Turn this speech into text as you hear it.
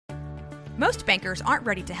Most bankers aren't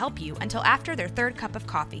ready to help you until after their third cup of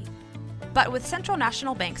coffee. But with Central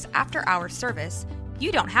National Bank's after-hours service,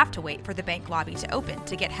 you don't have to wait for the bank lobby to open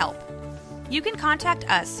to get help. You can contact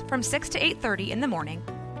us from 6 to 8:30 in the morning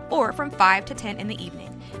or from 5 to 10 in the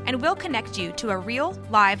evening, and we'll connect you to a real,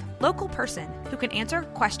 live, local person who can answer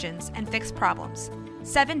questions and fix problems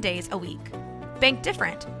 7 days a week. Bank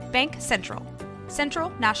different. Bank Central. Central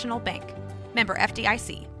National Bank. Member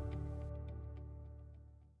FDIC.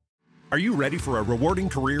 Are you ready for a rewarding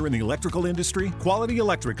career in the electrical industry? Quality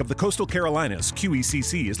Electric of the Coastal Carolinas,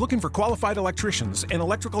 QECC, is looking for qualified electricians and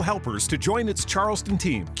electrical helpers to join its Charleston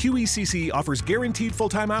team. QECC offers guaranteed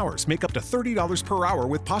full-time hours, make up to $30 per hour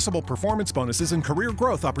with possible performance bonuses and career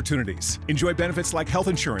growth opportunities. Enjoy benefits like health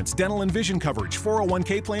insurance, dental and vision coverage,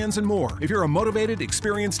 401k plans, and more. If you're a motivated,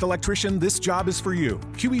 experienced electrician, this job is for you.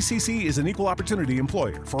 QECC is an equal opportunity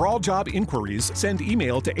employer. For all job inquiries, send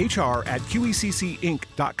email to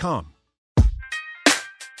hr@qeccinc.com.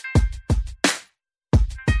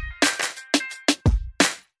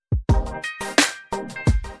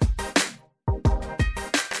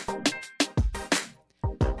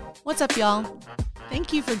 What's up, y'all?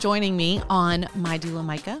 Thank you for joining me on My Doula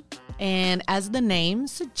Micah. And as the name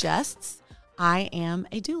suggests, I am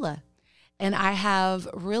a doula. And I have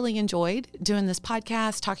really enjoyed doing this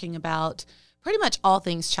podcast, talking about pretty much all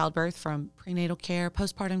things childbirth, from prenatal care,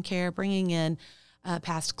 postpartum care, bringing in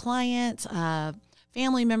past clients,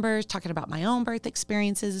 family members, talking about my own birth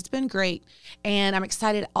experiences. It's been great. And I'm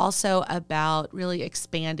excited also about really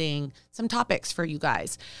expanding some topics for you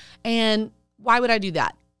guys. And why would I do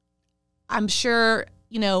that? I'm sure,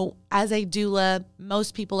 as a doula,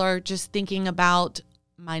 most people are just thinking about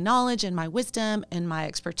my knowledge and my wisdom and my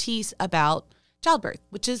expertise about childbirth,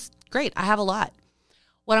 which is great. I have a lot.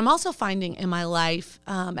 What I'm also finding in my life,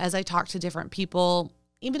 as I talk to different people,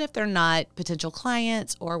 even if they're not potential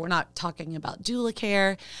clients or we're not talking about doula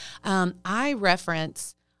care, I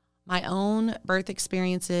reference my own birth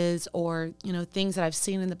experiences or, things that I've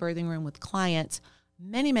seen in the birthing room with clients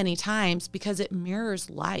many, many times, because it mirrors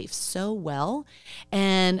life so well.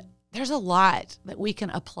 And there's a lot that we can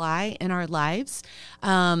apply in our lives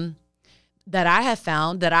that I have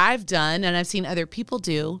found, that I've done, and I've seen other people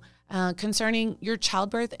do concerning your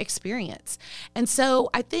childbirth experience. And so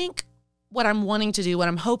I think what I'm wanting to do, what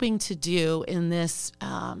I'm hoping to do in this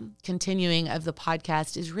continuing of the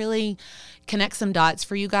podcast is really connect some dots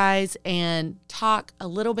for you guys and talk a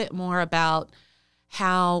little bit more about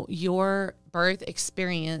how your birth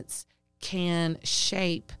experience can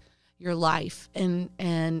shape your life and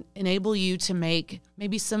enable you to make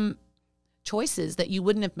maybe some choices that you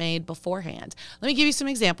wouldn't have made beforehand. Let me give you some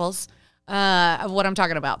examples of what I'm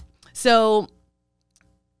talking about. So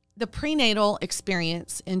the prenatal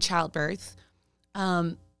experience in childbirth,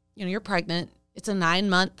 you're pregnant. It's a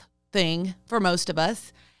 9-month thing for most of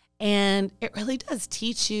us. And it really does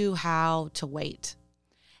teach you how to wait.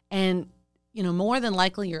 And more than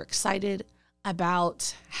likely you're excited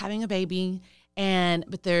about having a baby,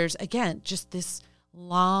 but there's, again, just this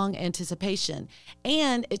long anticipation.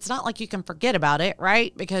 And it's not like you can forget about it,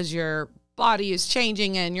 right? Because your body is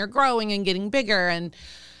changing and you're growing and getting bigger, and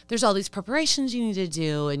there's all these preparations you need to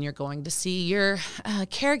do, and you're going to see your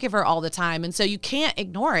caregiver all the time. And so you can't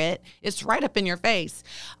ignore it. It's right up in your face.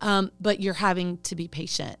 But you're having to be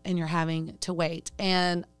patient and you're having to wait.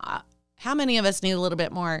 And how many of us need a little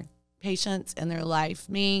bit more patience in their life?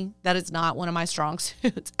 Me, that is not one of my strong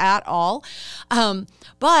suits at all.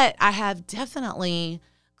 But I have definitely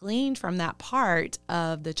gleaned from that part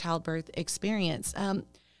of the childbirth experience.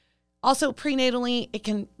 Also, prenatally, it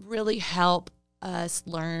can really help us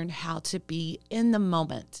learn how to be in the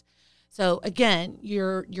moment. So again,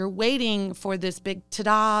 you're waiting for this big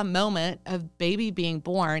ta-da moment of baby being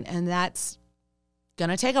born, and that's going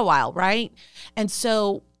to take a while, right? And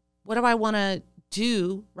so what do I want to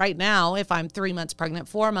do right now if I'm 3 months pregnant,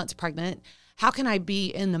 4 months pregnant? How can I be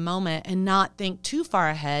in the moment and not think too far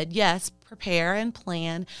ahead? Yes, prepare and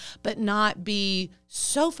plan, but not be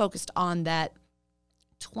so focused on that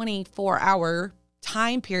 24-hour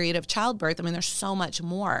time period of childbirth. I mean, there's so much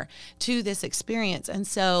more to this experience. And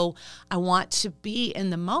so I want to be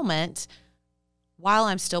in the moment while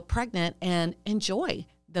I'm still pregnant and enjoy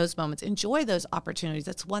those moments, enjoy those opportunities.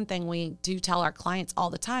 That's one thing we do tell our clients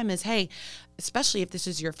all the time is, hey, especially if this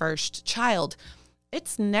is your first child,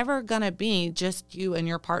 it's never going to be just you and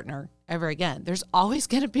your partner ever again. There's always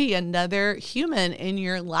going to be another human in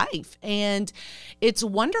your life. And it's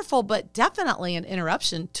wonderful, but definitely an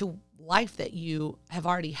interruption to life that you have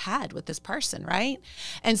already had with this person, right?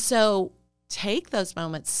 And so take those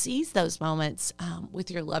moments, seize those moments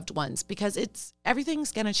with your loved ones, because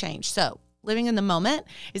everything's going to change. So living in the moment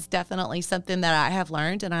is definitely something that I have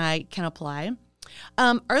learned and I can apply.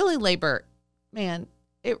 Early labor, man,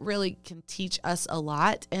 it really can teach us a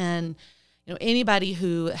lot. And, anybody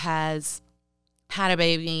who has had a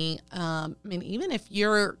baby, even if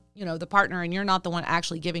you're, the partner and you're not the one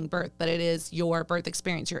actually giving birth, but it is your birth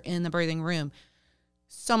experience, you're in the birthing room,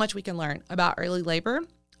 so much we can learn about early labor.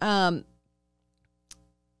 I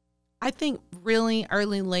think really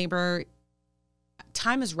early labor,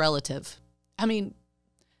 time is relative.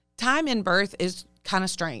 Time in birth is kind of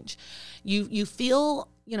strange. You feel,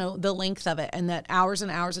 the length of it and that hours and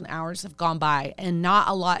hours and hours have gone by and not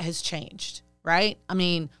a lot has changed, right?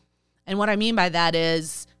 And what I mean by that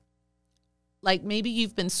is like maybe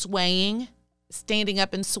you've been standing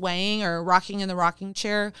up and swaying or rocking in the rocking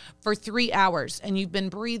chair for 3 hours and you've been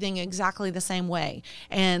breathing exactly the same way.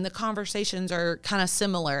 And the conversations are kind of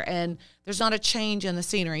similar and there's not a change in the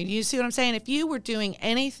scenery. Do you see what I'm saying? If you were doing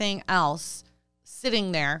anything else,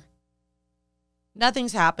 sitting there,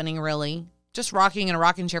 nothing's happening really, just rocking in a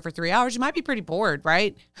rocking chair for 3 hours, you might be pretty bored,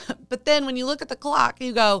 right? But then when you look at the clock,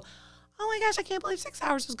 you go, oh my gosh, I can't believe 6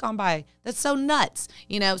 hours has gone by. That's so nuts.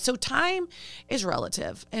 So time is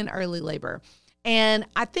relative in early labor. And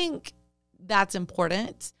I think that's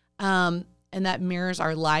important. And that mirrors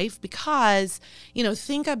our life because,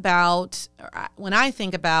 think about, when I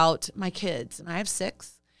think about my kids, and I have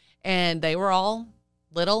 6, and they were all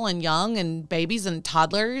little and young and babies and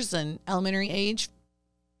toddlers and elementary age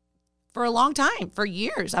for a long time, for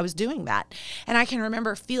years, I was doing that. And I can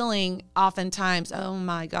remember feeling oftentimes, oh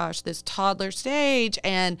my gosh, this toddler stage.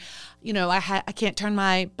 And, I can't turn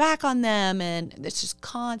my back on them. And it's just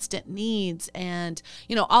constant needs and,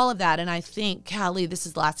 all of that. And I think, golly, this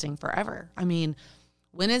is lasting forever.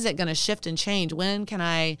 When is it going to shift and change? When can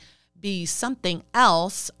I be something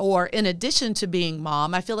else? Or in addition to being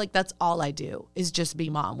mom, I feel like that's all I do is just be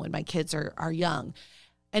mom when my kids are young.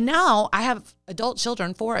 And now I have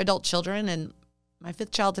 4 adult children, and my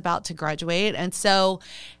 5th child's about to graduate. And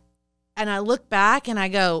I look back and I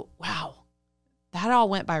go, wow, that all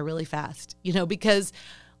went by really fast, because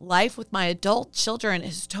life with my adult children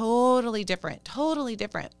is totally different.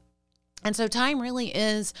 And so time really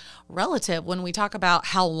is relative when we talk about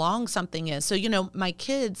how long something is. So, my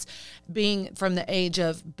kids being from the age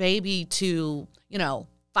of baby to,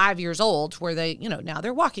 5 years old where they, now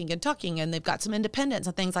they're walking and talking and they've got some independence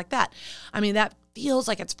and things like that. That feels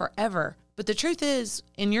like it's forever. But the truth is,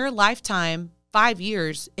 in your lifetime, 5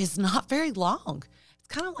 years is not very long. It's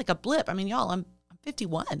kind of like a blip. Y'all, I'm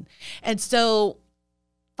 51. And so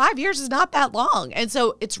 5 years is not that long. And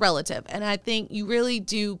so it's relative. And I think you really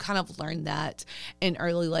do kind of learn that in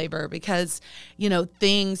early labor because,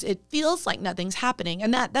 it feels like nothing's happening.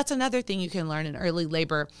 And that's another thing you can learn in early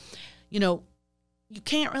labor. You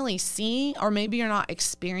can't really see, or maybe you're not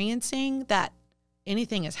experiencing that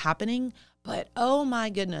anything is happening, but oh my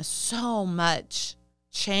goodness, so much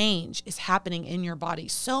change is happening in your body.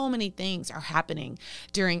 So many things are happening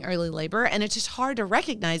during early labor, and it's just hard to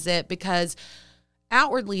recognize it because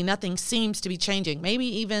outwardly nothing seems to be changing. Maybe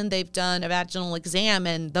even they've done a vaginal exam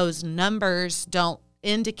and those numbers don't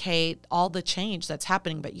indicate all the change that's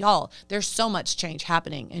happening. But y'all, there's so much change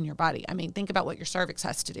happening in your body. Think about what your cervix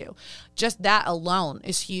has to do. Just that alone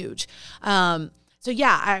is huge. I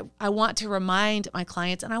want to remind my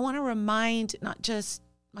clients, and I want to remind not just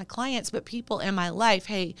my clients, but people in my life,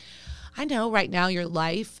 hey, I know right now your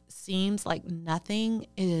life seems like nothing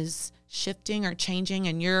is shifting or changing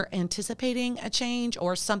and you're anticipating a change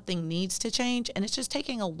or something needs to change. And it's just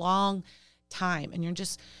taking a long time and you're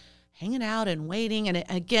just hanging out and waiting. And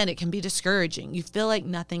it can be discouraging. You feel like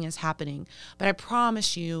nothing is happening. But I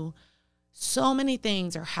promise you, so many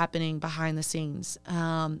things are happening behind the scenes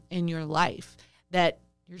in your life that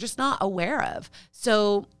you're just not aware of.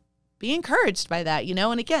 So be encouraged by that,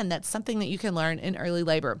 And again, that's something that you can learn in early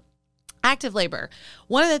labor. Active labor.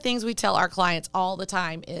 One of the things we tell our clients all the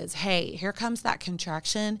time is, hey, here comes that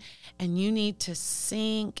contraction and you need to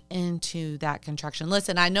sink into that contraction.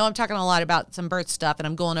 Listen, I know I'm talking a lot about some birth stuff and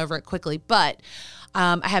I'm going over it quickly, but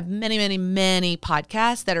I have many, many, many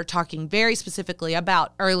podcasts that are talking very specifically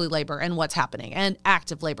about early labor and what's happening and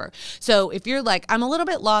active labor. So if you're like, I'm a little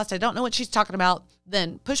bit lost, I don't know what she's talking about,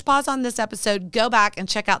 then push pause on this episode, go back and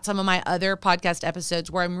check out some of my other podcast episodes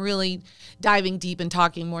where I'm really diving deep and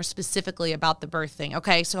talking more specifically about the birth thing.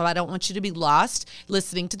 Okay, so I don't want you to be lost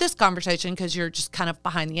listening to this conversation because you're just kind of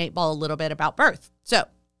behind the 8 ball a little bit about birth. So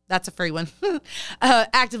that's a free one.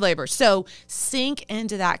 Active labor. So sink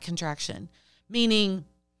into that contraction, meaning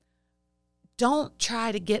don't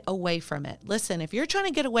try to get away from it. Listen, if you're trying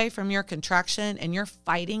to get away from your contraction and you're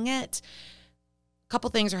fighting it, couple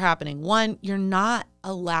things are happening. One, you're not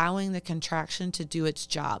allowing the contraction to do its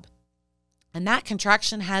job. And that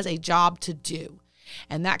contraction has a job to do.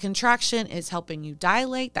 And that contraction is helping you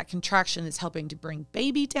dilate. That contraction is helping to bring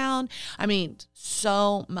baby down. I mean,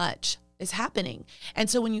 so much is happening. And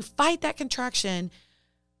so when you fight that contraction,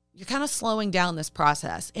 you're kind of slowing down this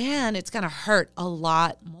process. And it's going to hurt a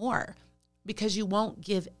lot more because you won't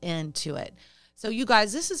give in to it. So you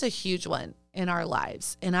guys, this is a huge one in our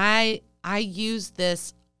lives. And I use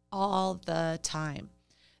this all the time.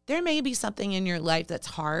 There may be something in your life that's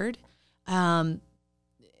hard.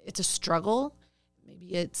 It's a struggle.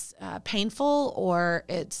 Maybe it's painful, or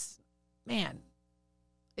it's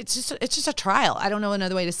just a trial. I don't know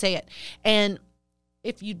another way to say it. And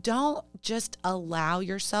if you don't just allow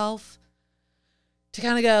yourself to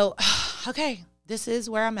kind of go, okay, this is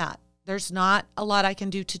where I'm at. There's not a lot I can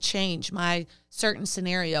do to change my certain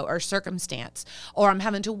scenario or circumstance, or I'm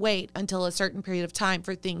having to wait until a certain period of time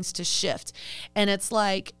for things to shift. And it's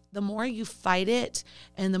like the more you fight it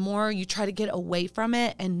and the more you try to get away from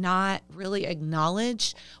it and not really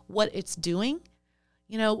acknowledge what it's doing,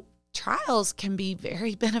 trials can be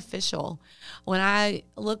very beneficial. When I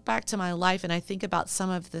look back to my life and I think about some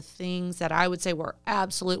of the things that I would say were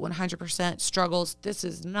absolute 100% struggles, this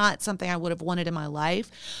is not something I would have wanted in my life.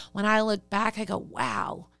 When I look back, I go,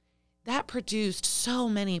 wow, that produced so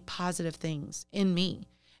many positive things in me.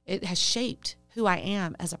 It has shaped who I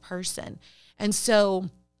am as a person. And so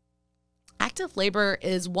active labor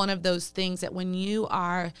is one of those things that when you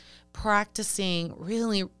are practicing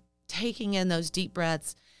really taking in those deep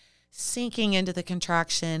breaths, sinking into the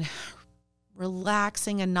contraction,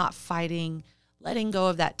 relaxing and not fighting, letting go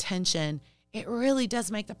of that tension, it really does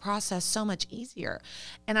make the process so much easier.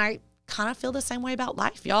 And I kind of feel the same way about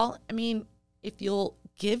life, y'all. I mean, if you'll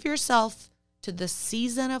give yourself to the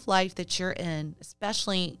season of life that you're in,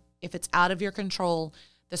 especially if it's out of your control,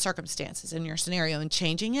 the circumstances in your scenario, and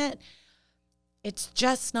changing it, it's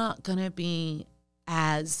just not going to be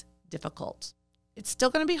as difficult. It's still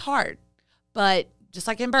going to be hard, but just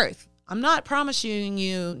like in birth, I'm not promising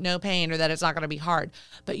you no pain or that it's not going to be hard,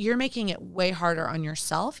 but you're making it way harder on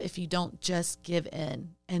yourself if you don't just give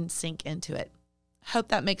in and sink into it. Hope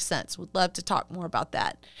that makes sense. Would love to talk more about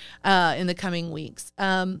that in the coming weeks.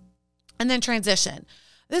 And then transition.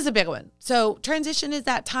 This is a big one. So transition is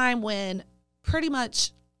that time when pretty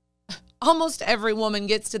much almost every woman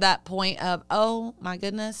gets to that point of, oh my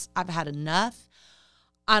goodness, I've had enough.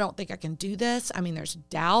 I don't think I can do this. I mean, there's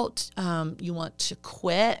doubt. You want to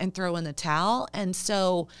quit and throw in the towel. And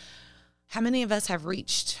so how many of us have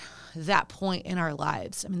reached that point in our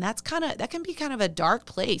lives? I mean, that can be kind of a dark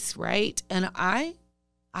place, right? And I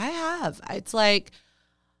have. It's like,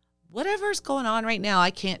 whatever's going on right now,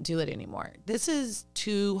 I can't do it anymore. This is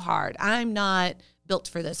too hard. I'm not built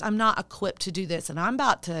for this. I'm not equipped to do this. And I'm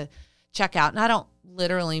about to check out. And I don't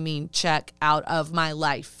literally mean check out of my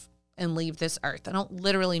life and leave this earth. I don't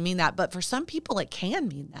literally mean that, but for some people it can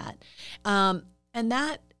mean that. And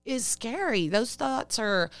that is scary. Those thoughts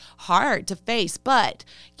are hard to face. But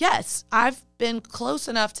yes, I've been close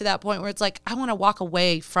enough to that point where it's like, I want to walk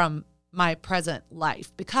away from my present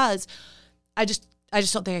life because I just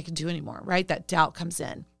don't think I can do anymore, right? That doubt comes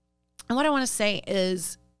in. And what I want to say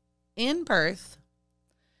is in birth,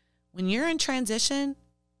 when you're in transition,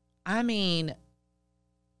 I mean,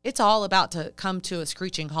 it's all about to come to a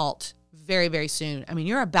screeching halt very, very soon. I mean,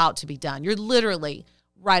 you're about to be done. You're literally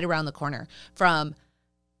right around the corner from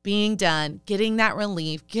being done, getting that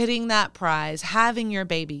relief, getting that prize, having your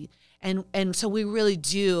baby. And so we really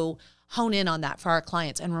do hone in on that for our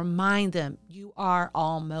clients and remind them you are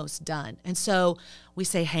almost done. And so we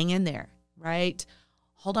say, hang in there, right?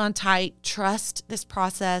 Hold on tight, trust this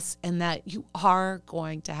process, and that you are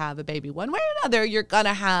going to have a baby. One way or another, you're going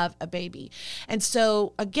to have a baby. And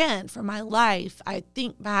so, again, for my life, I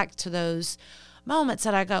think back to those moments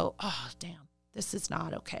that I go, oh, damn, this is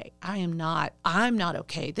not okay. I'm not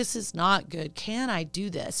okay. This is not good. Can I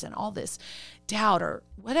do this? And all this doubt or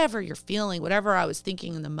whatever you're feeling, whatever I was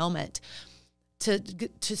thinking in the moment,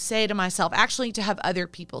 to say to myself, actually to have other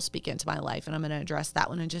people speak into my life. And I'm going to address that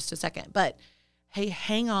one in just a second. But hey,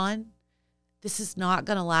 hang on. This is not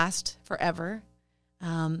going to last forever.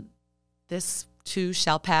 This too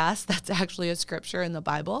shall pass. That's actually a scripture in the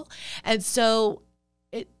Bible. And so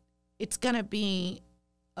it's going to be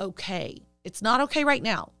okay. It's not okay right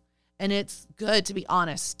now. And it's good to be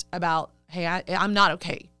honest about, hey, I'm not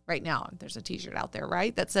okay right now. There's a t-shirt out there,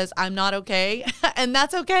 right, that says I'm not okay. And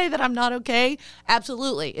that's okay that I'm not okay.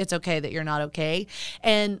 Absolutely. It's okay that you're not okay.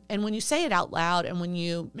 And when you say it out loud and when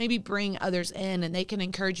you maybe bring others in and they can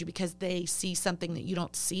encourage you because they see something that you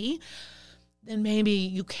don't see, then maybe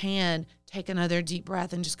you can take another deep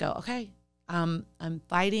breath and just go, okay, I'm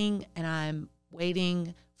fighting and I'm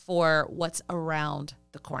waiting for what's around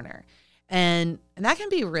the corner. And that can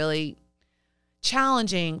be really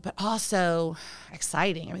challenging, but also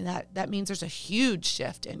exciting. I mean, that means there's a huge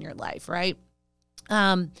shift in your life, right?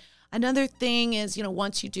 Another thing is,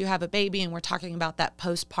 once you do have a baby, and we're talking about that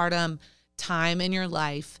postpartum time in your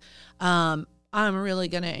life, I'm really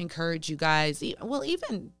going to encourage you guys,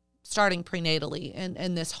 even starting prenatally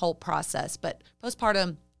in this whole process, but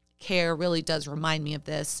postpartum care really does remind me of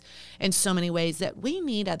this in so many ways, that we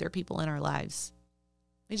need other people in our lives.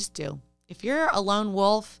 We just do. If you're a lone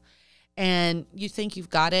wolf and you think you've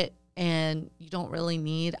got it and you don't really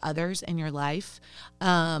need others in your life,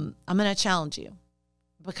 I'm going to challenge you,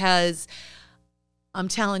 because I'm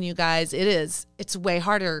telling you guys, it's way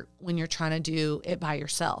harder when you're trying to do it by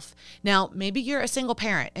yourself. Now, maybe you're a single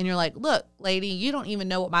parent and you're like, look, lady, you don't even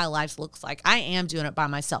know what my life looks like. I am doing it by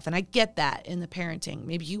myself. And I get that in the parenting.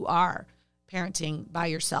 Maybe you are parenting by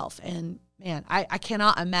yourself. And man, I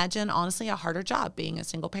cannot imagine, honestly, a harder job being a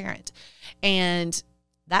single parent. And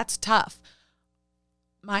that's tough.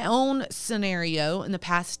 My own scenario in the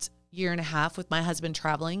past year and a half with my husband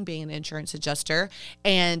traveling, being an insurance adjuster,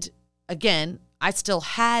 and again, I still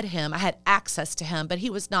had him. I had access to him, but he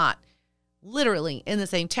was not literally in the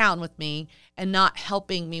same town with me and not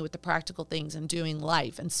helping me with the practical things and doing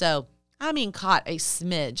life. And so, caught a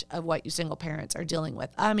smidge of what you single parents are dealing with.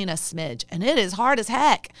 A smidge. And it is hard as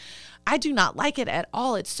heck. I do not like it at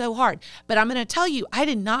all. It's so hard. But I'm going to tell you, I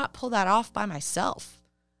did not pull that off by myself.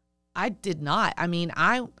 I did not.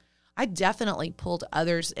 I definitely pulled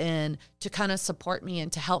others in to kind of support me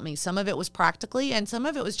and to help me. Some of it was practically, and some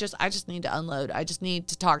of it was just, I just need to unload. I just need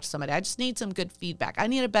to talk to somebody. I just need some good feedback. I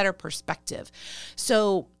need a better perspective.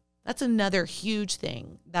 So that's another huge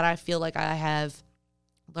thing that I feel like I have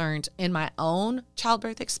learned in my own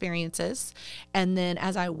childbirth experiences. And then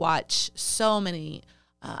as I watch so many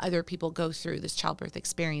other people go through this childbirth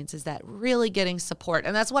experience, is that really getting support.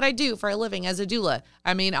 And that's what I do for a living as a doula.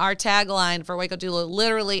 Our tagline for Waco Doula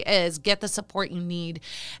literally is get the support you need.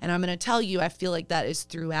 And I'm going to tell you, I feel like that is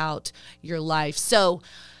throughout your life. So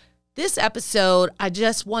this episode, I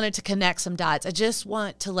just wanted to connect some dots. I just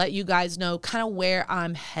want to let you guys know kind of where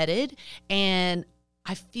I'm headed. And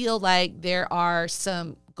I feel like there are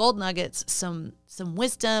some gold nuggets, some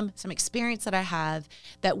wisdom, some experience that I have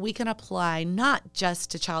that we can apply not just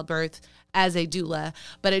to childbirth as a doula,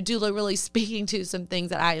 but a doula really speaking to some things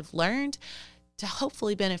that I have learned to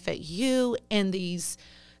hopefully benefit you in these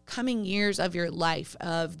coming years of your life,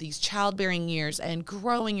 of these childbearing years and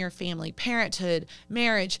growing your family, parenthood,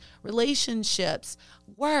 marriage, relationships,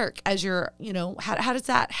 work as you're, how does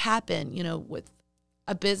that happen, with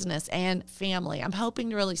a business and family. I'm hoping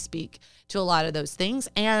to really speak to a lot of those things,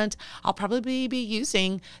 and I'll probably be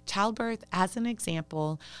using childbirth as an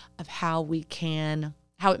example of how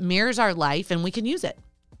it mirrors our life and we can use it.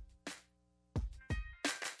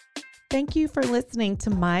 Thank you for listening to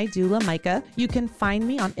My Doula Micah. You can find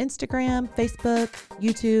me on Instagram, Facebook,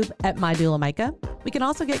 YouTube at My Doula Micah. We can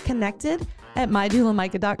also get connected at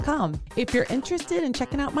mydoulamicah.com. If you're interested in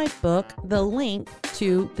checking out my book, the link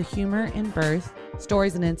to The Humor in Birth,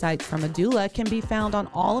 Stories and Insights from a Doula can be found on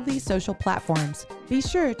all of these social platforms. Be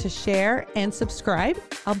sure to share and subscribe.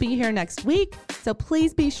 I'll be here next week, so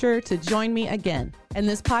please be sure to join me again. And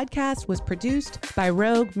this podcast was produced by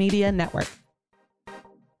Rogue Media Network.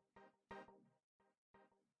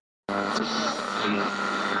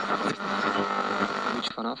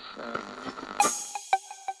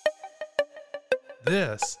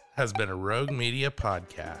 This has been a Rogue Media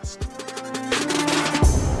podcast.